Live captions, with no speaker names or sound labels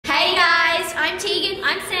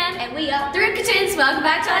here. The Rybka twins, welcome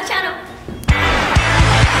back to our channel.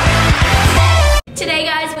 Today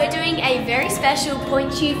guys, we're doing a very special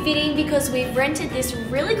Pointe Shoe fitting because we've rented this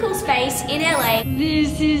really cool space in LA.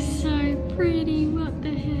 This is so pretty, what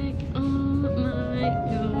the heck, oh my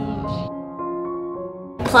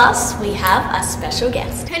gosh. Plus, we have a special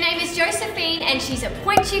guest. Her name is Josephine and she's a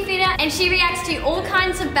Pointe Shoe fitter and she reacts to all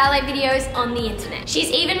kinds of ballet videos on the internet. She's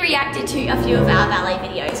even reacted to a few of our ballet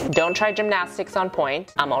videos. Don't try gymnastics on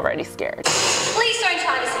pointe. I'm already scared. Please don't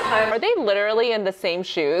try this at home. Are they literally in the same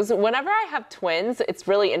shoes? Whenever I have twins, it's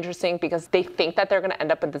really interesting because they think that they're gonna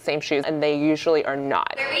end up in the same shoes and they usually are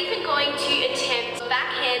not. We're even going to attempt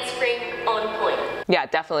back handspring on pointe. Yeah,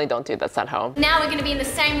 definitely don't do this at home. Now we're gonna be in the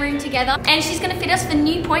same room together and she's gonna fit us the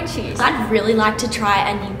new Pointe shoes. I'd really like to try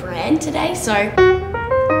a new brand today, so.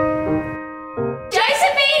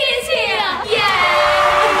 Josephine is here!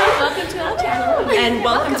 Yay! Welcome to our channel. And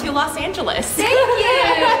welcome to Los Angeles. Thank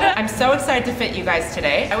you! I'm so excited to fit you guys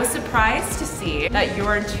today. I was surprised to see that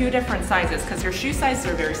you're in 2 different sizes because your shoe sizes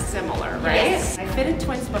are very similar, right? Yes. I fitted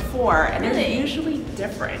twins before and they're usually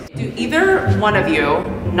different. Do either one of you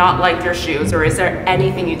not like your shoes, or is there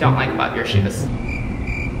anything you don't like about your shoes?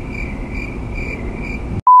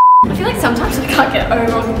 I feel like sometimes I can't get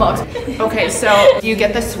over on the box. Okay, so do you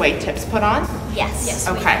get the suede tips put on? Yes. Yes.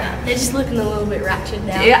 Okay. They're just looking a little bit ratchet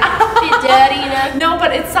now. Yeah. A bit dirty, you know? No,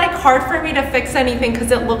 but it's like hard for me to fix anything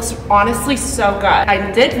because it looks honestly so good.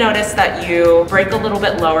 I did notice that you break a little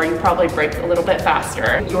bit lower. You probably break a little bit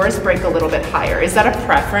faster. Yours break a little bit higher. Is that a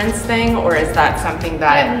preference thing or is that something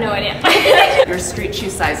that... I have no idea. Your street shoe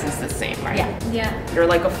size is the same, right? Yeah. Yeah. You're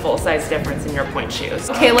like a full size difference in your pointe shoes.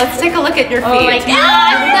 Okay, let's take a look at your feet. Oh my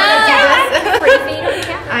God. Free feet on the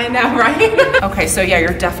couch. I know, right? Okay, so yeah,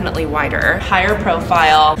 you're definitely wider, higher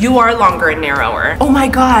profile. You are longer and narrower. Oh my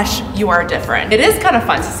gosh, you are different. It is kind of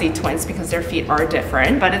fun to see twins because their feet are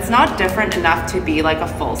different, but it's not different enough to be like a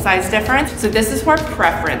full size difference. So this is where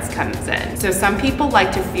preference comes in. So some people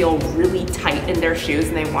like to feel really tight in their shoes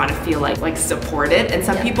and they want to feel like supported. And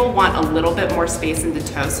some people want a little bit more space in the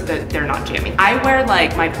toes so that they're not jamming. I wear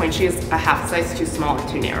like my pointe shoes a half size too small and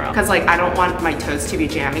too narrow because like I don't want my toes to be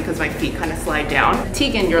jammy because my feet kind of slide down.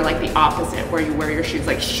 Tegan, you're like the opposite where you wear your shoes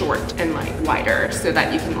like short and like wider so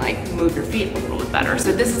that you can like move your feet a little bit better.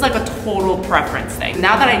 So this is like a total preference thing.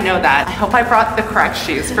 Now that I know that, I hope I brought the correct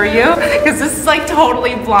shoes for you because this is like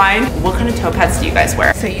totally blind. What kind of toe pads do you guys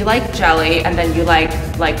wear? So you like jelly and then you like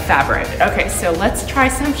fabric. Okay, so let's try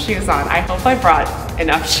some shoes on. I hope I brought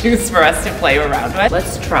enough shoes for us to play around with.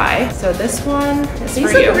 Let's try. So this one is for you.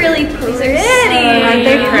 These look really pretty. Aren't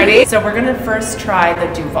they pretty? So we're gonna first try the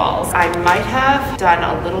Duvals. I might have done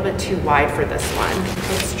a little bit too wide for this one.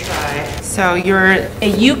 Let's try. So you're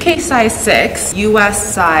a UK size 6,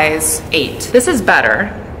 US size 8. This is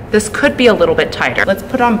better. This could be a little bit tighter. Let's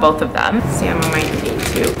put on both of them. See, I might need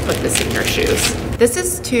to put this in your shoes. This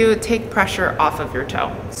is to take pressure off of your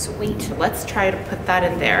toe. Sweet. So let's try to put that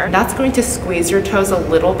in there. That's going to squeeze your toes a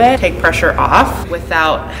little bit, take pressure off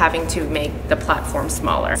without having to make the platform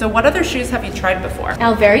smaller. So what other shoes have you tried before?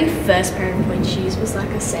 Our very first pair of pointe shoes was like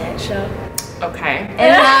a sand shop. Okay. And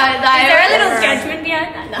is there a little judgment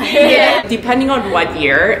behind that? No. Yeah. Depending on what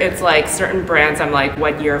year, it's like certain brands, I'm like,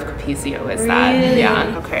 what year of Capizio is that? Really?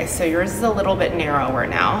 Yeah. Okay, so yours is a little bit narrower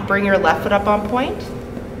now. Bring your left foot up on pointe,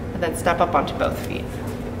 and then step up onto both feet.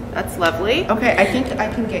 That's lovely. Okay, I think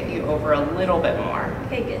I can get you over a little bit more.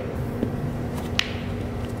 Okay, good.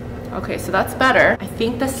 Okay, so that's better. I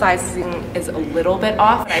think the sizing is a little bit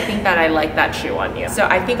off. I think that I like that shoe on you. So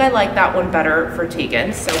I think I like that one better for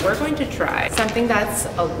Tegan. So we're going to try something that's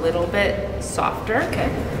a little bit softer. Okay.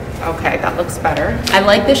 Okay, that looks better. I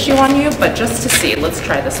like this shoe on you, but just to see, let's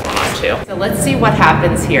try this one on too. So let's see what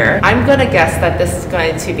happens here. I'm gonna guess that this is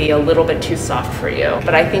going to be a little bit too soft for you,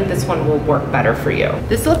 but I think this one will work better for you.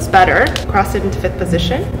 This looks better. Cross it into 5th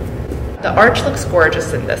position. The arch looks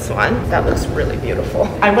gorgeous in this one. That looks really beautiful.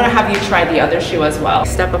 I'm gonna have you try the other shoe as well.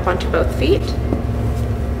 Step up onto both feet.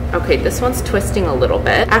 Okay, this one's twisting a little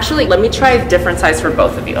bit. Actually, let me try a different size for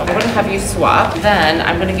both of you. I'm gonna have you swap. Then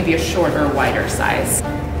I'm gonna give you a shorter, wider size.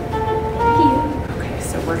 Okay,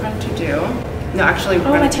 so we're going to do... No, actually,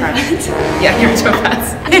 we're gonna try... Yeah, your toe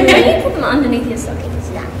pads. Where do you put them underneath your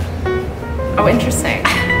stockings? Yeah. Oh, interesting.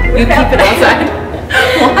 You keep it outside.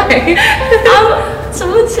 Why?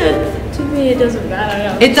 Someone said to me it doesn't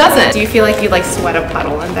matter. It doesn't. Do you feel like you like sweat a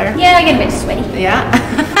puddle in there? Yeah, I get a bit sweaty. Yeah?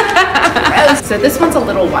 So this one's a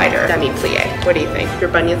little wider. Demi-plie. What do you think? Your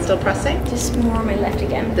bunion's still pressing? Just more on my left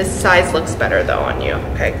again. This size looks better though on you.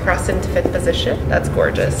 Okay, cross into 5th position. That's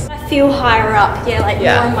gorgeous. I feel higher up. Yeah, like more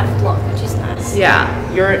on my block, which is nice. box.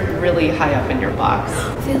 Yeah, you're really high up in your box.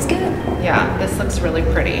 Feels good. Yeah, this looks really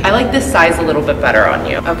pretty. I like this size a little bit better on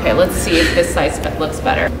you. Okay, let's see if this size looks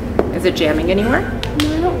better. Is it jamming anywhere?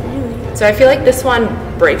 No, not really. So I feel like this one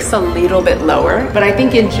breaks a little bit lower, but I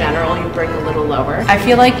think in general you break a little lower. I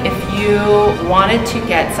feel like if you wanted to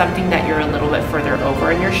get something that you're a little bit further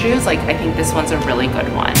over in your shoes, like I think this one's a really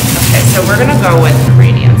good one. Okay, so we're gonna go with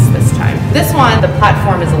Radiance this time. This one, the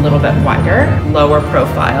platform is a little bit wider, lower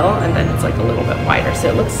profile, and then it's like a little bit wider, so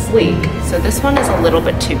it looks sleek. So this one is a little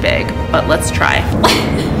bit too big, but let's try.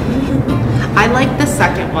 I like the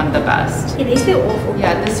second one the best. Yeah, these feel awful.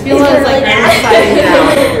 Yeah, this feels like I'm sliding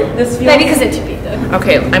down. This feels... Maybe because they're too big though.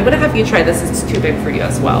 Okay, I'm gonna have you try this. It's too big for you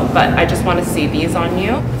as well, but I just want to see these on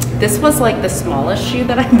you. This was like the smallest shoe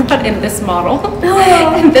that I bought in this model.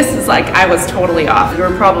 And this is like, I was totally off. You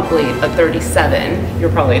were probably a 37.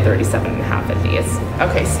 You're probably a 37 and a half in these.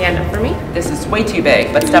 Okay, stand up for me. This is way too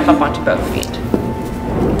big, but step up onto both feet.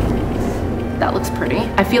 That looks pretty.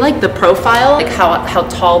 I feel like the profile, like how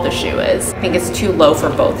tall the shoe is, I think it's too low for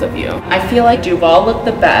both of you. I feel like Duval looked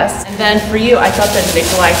the best. And then for you, I thought the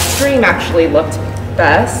Nikolai Stream actually looked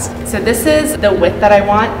best. So this is the width that I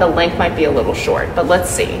want. The length might be a little short, but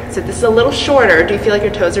let's see. So this is a little shorter. Do you feel like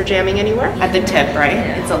your toes are jamming anywhere? At the tip, right?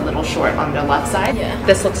 Yeah. It's a little short on the left side. Yeah.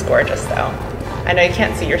 This looks gorgeous though. I know you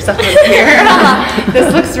can't see yourself in here.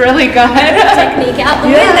 This looks really good. Technique out the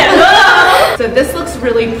window. So this looks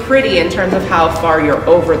really pretty in terms of how far you're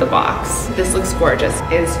over the box. This looks gorgeous.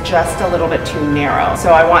 It's just a little bit too narrow. So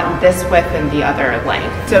I want this width and the other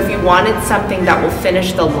length. So if you wanted something that will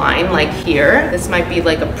finish the line like here, this might be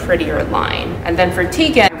like a prettier line. And then for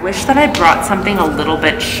Tegan, I wish that I brought something a little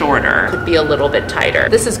bit shorter. It would be a little bit tighter.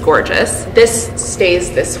 This is gorgeous. This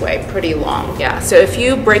stays this way, pretty long. Yeah, so if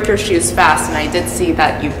you break your shoes fast, and I did see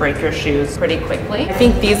that you break your shoes pretty quickly, I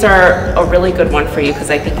think these are a really good one for you because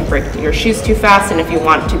I think you break your shoes too fast, and if you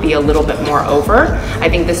want to be a little bit more over, I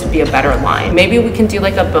think this would be a better line. Maybe we can do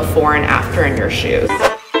like a before and after in your shoes.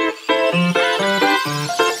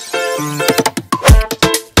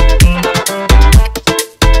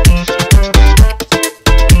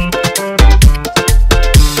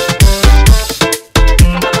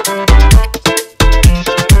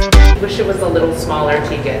 Wish it was a little smaller,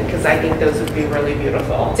 Tegan, because I think those would be really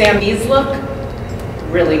beautiful. Sam, these look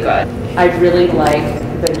really good. I really like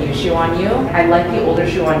the new shoe on you. I like the older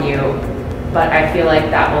shoe on you, but I feel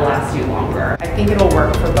like that will last you longer. I think it'll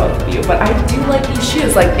work for both of you, but I do like these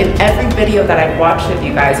shoes. Like in every video that I've watched with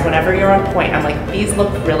you guys, whenever you're on Pointe, I'm like, these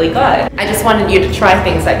look really good. I just wanted you to try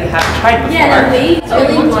things that you haven't tried before. Yeah,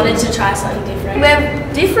 we really wanted to try something different.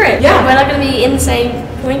 We're different. Yeah. We're not going to be in the same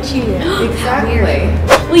Pointe Shoe now. Exactly.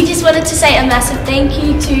 We just wanted to say a massive thank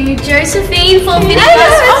you to Josephine for fitting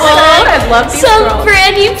us I love these some girls.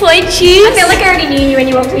 brand new Pointe shoes. I feel like I already knew you when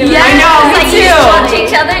you walked in the room. I know, me It's like too. you just watch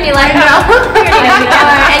each other and you're like,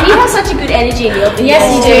 and you have such a good energy in your videos. Yes,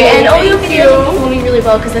 you do. And all your videos are performing really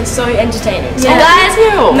well because they're so entertaining. So guys,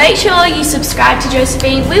 make sure you subscribe to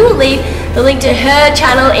Josephine. We will leave the link to her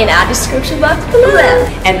channel in our description box below.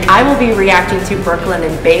 And I will be reacting to Brooklyn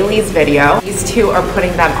and Bailey's video. These two are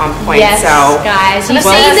putting them on point. Yes, so guys, you've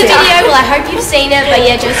seen the video. Well, I hope you've seen it. But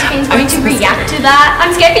yeah, Josephine's going to react to that.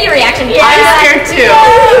 I'm scared for your reaction. Yeah. I'm scared too.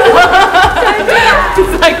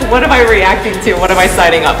 It's like, what am I reacting to? What am I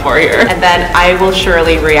signing up for here? And then I will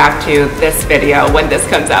surely react to this video when this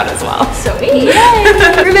comes out as well. Sweet.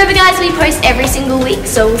 Remember, guys, we post every single week,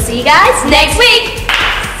 so we'll see you guys next week.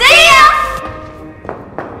 See ya!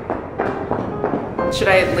 Should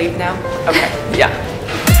I leave now? Okay. Yeah.